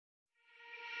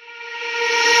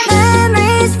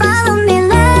Memories follow me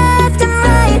left and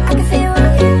right. I can feel you over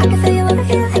here, I can feel you over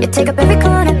here. You take up every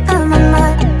corner of my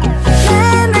mind.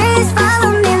 Memories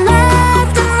follow me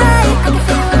left and right. I can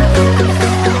feel you over here, I can feel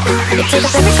you over here. You take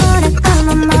up every corner of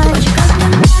my mind.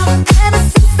 Ever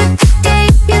since the day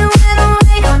you went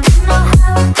away, I don't know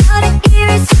how to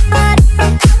erase somebody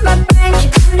from my brain. You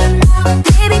don't know.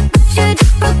 Maybe I should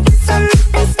focus on it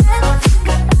instead. Think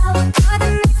about all the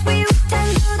nights we would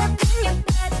tangled up in your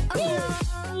bed.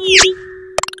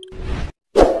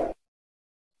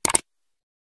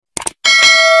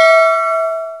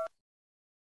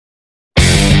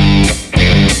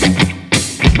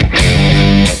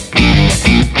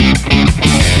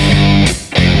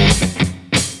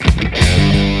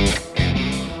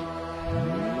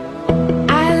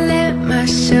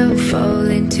 Myself fall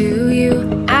into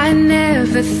you. I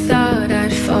never thought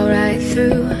I'd fall right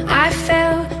through. I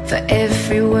fell for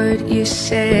every word you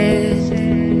said.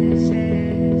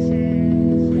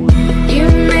 You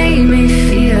made me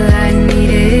feel I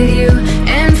needed you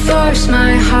and forced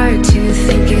my heart to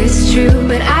think it's true.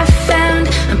 But I found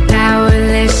I'm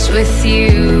powerless with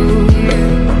you.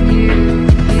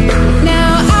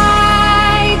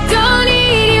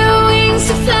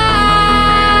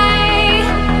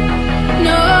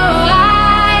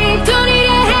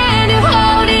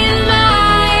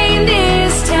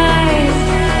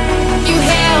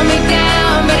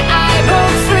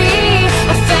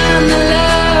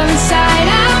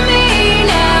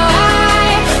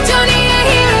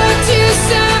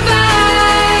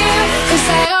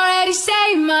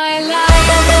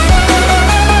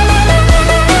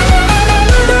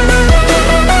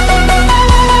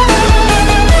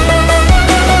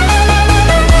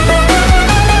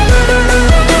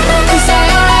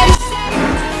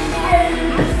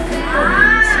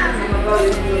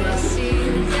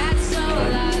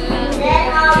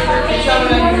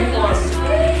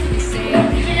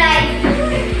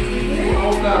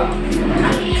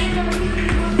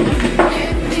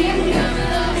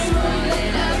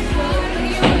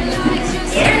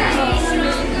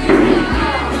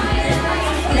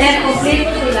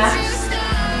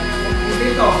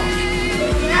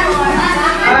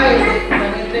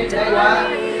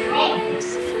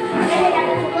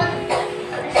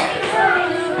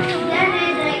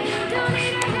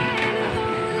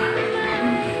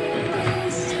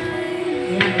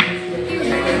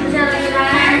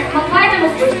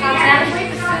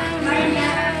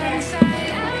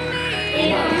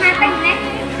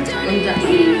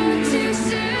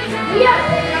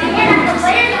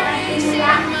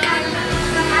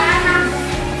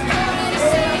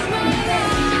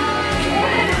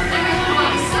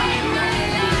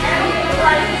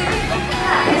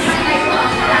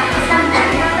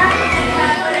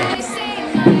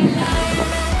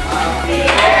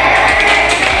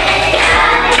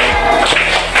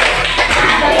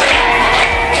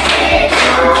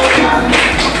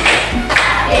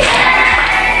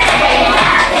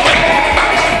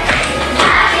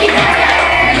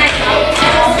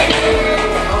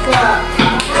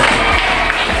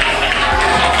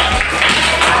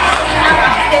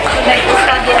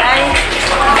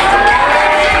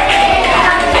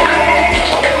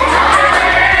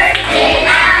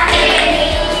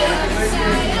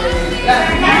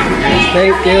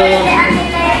 Thank you.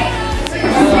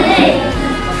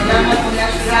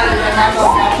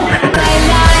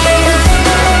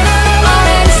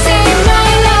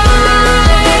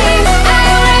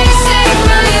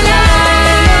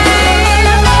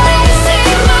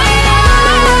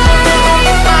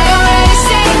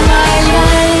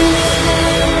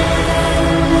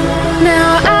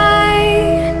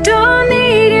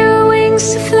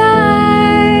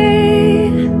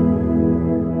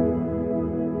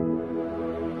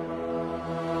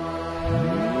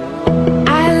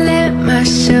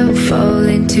 Myself fall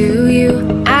into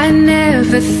you. I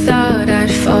never thought I'd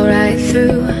fall right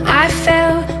through. I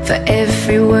fell for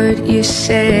every word you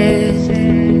said.